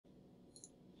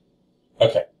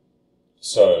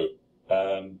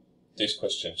this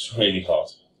question is really hard.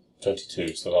 22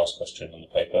 is the last question on the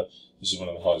paper. This is one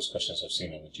of the hardest questions I've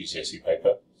seen on the GCSE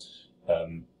paper.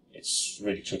 It's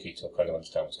really tricky to kind of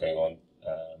understand what's going on.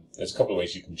 There's a couple of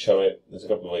ways you can show it. There's a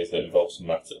couple of ways that involve some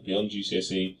maths that are beyond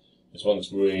GCSE. There's one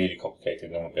that's really complicated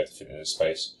and I won't be able to fit in this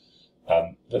space.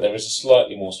 But there is a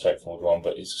slightly more straightforward one,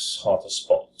 but it's hard to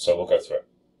spot, so we'll go through it.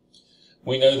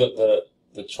 We know that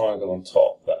the triangle on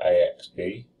top, the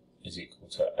AXB, is equal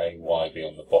to AYB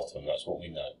on the bottom. That's what we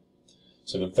know.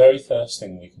 So the very first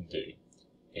thing we can do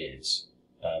is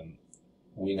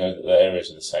we know that the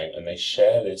areas are the same and they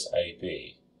share this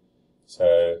AB.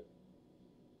 So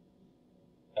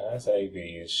as AB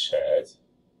is shared,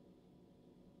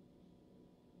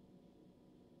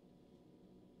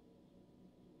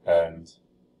 and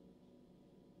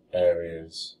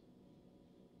areas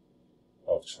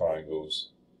of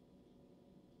triangles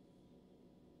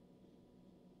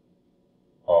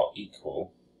are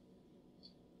equal,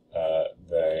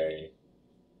 they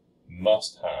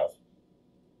must have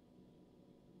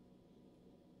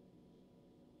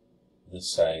the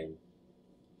same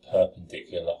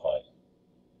perpendicular height.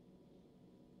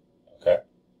 Okay?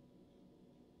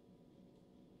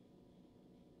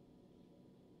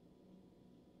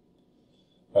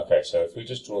 Okay, so if we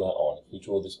just draw that on, if we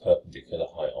draw this perpendicular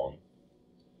height on,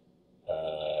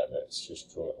 let's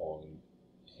just draw it on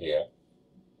here.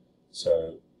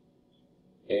 So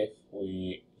if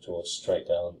we draw a straight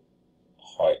down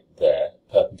height there,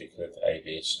 perpendicular to AB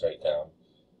is straight down,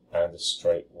 and a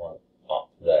straight one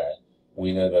up there,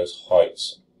 we know those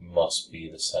heights must be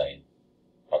the same.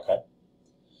 Okay?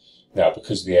 Now,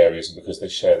 because of the areas and because they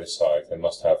share this side, they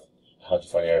must have, how do you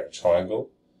find the area of a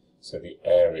triangle? So the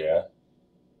area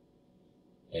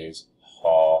is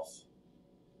half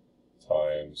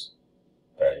times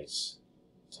base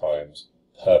times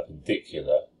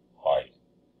perpendicular height.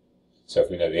 So if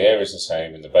we know the area is the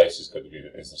same and the base is going to be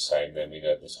the same, then we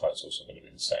know this height's also going to be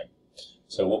the same.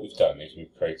 So what we've done is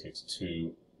we've created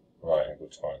two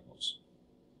right-angled triangles.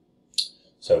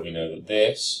 So we know that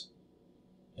this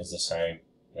is the same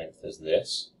length as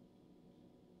this.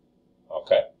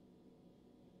 Okay.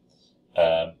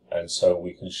 And so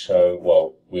we can show,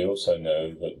 well, we also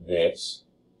know that this,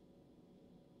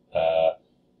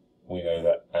 we know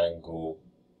that angle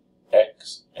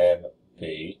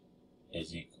XMB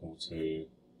is equal to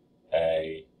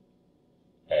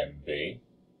AMB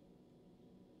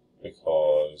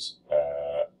because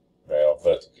they are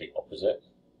vertically opposite.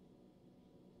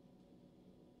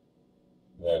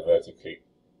 They're vertically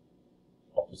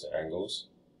opposite angles.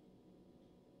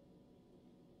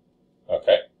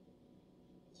 Okay.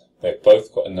 They've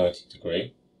both got a 90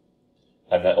 degree,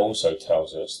 and that also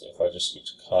tells us that if I just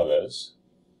switch colours,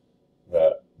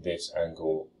 that this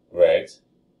angle red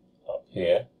up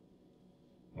here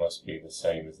must be the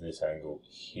same as this angle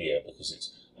here because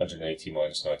it's 180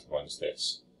 minus 90 minus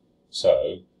this.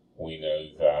 So we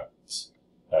know that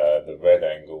the red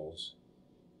angles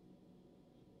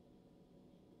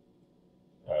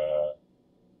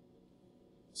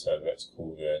so let's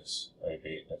call this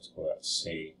AB, let's call that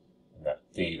C and that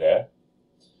D there.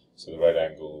 So the red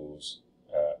angles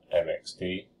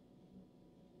MXD,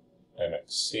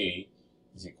 MXC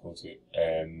is equal to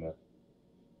MYD.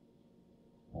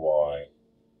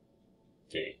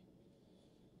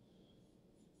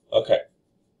 Okay,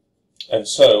 and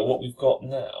so what we've got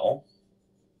now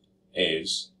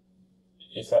is,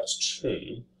 if that's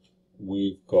true,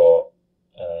 we've got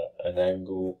an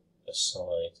angle, a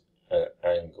side, and an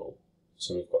angle.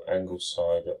 So we've got angle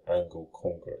side and angle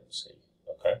congruency.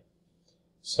 Okay,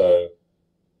 so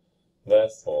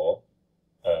therefore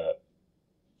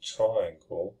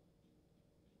triangle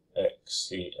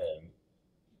XCM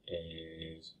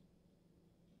is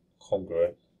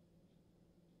congruent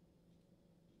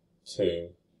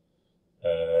to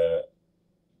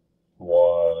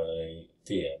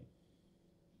YDM.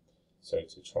 So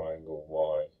to triangle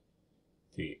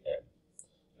YDM.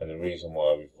 And the reason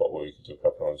why we've got, well, we could do a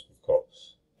couple of ones, we've got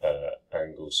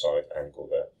angle side angle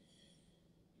there.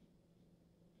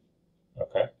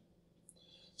 Okay?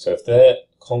 So if they're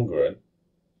congruent,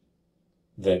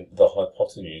 then the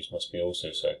hypotenuse must be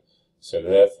also so. So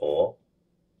therefore,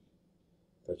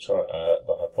 the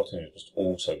hypotenuse must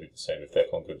also be the same if they're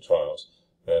congruent triangles.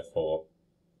 Therefore,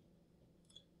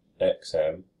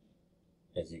 XM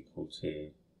is equal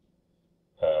to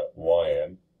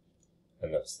YM,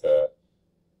 and that's the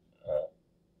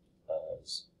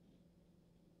as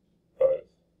both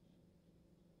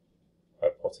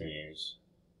hypotenuse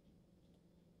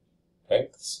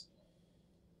lengths.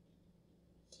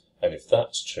 And if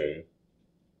that's true,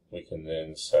 we can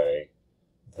then say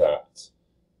that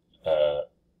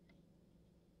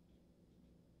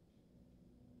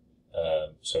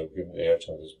so given the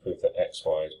arithmetic is proof that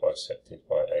xy is bisected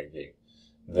by AB.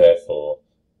 Therefore,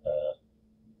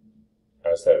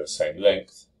 as they're the same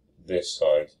length, this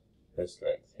side, this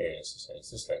length here is the same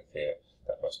as this length here.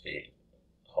 That must be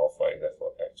halfway.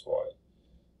 Therefore, xy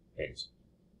is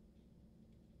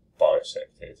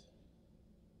bisected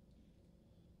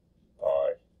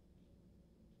by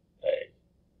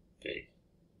AB.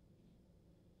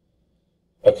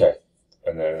 Okay,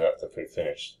 and then that's the proof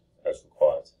finished as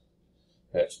required.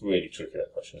 That's really tricky,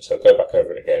 that question. So go back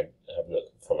over it again, have a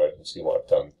look, follow, and see what I've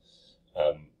done.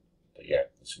 But yeah,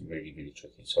 it's really, really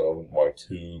tricky. So I wouldn't worry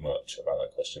too much about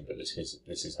that question. But this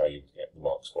is how you get the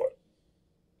marks for it.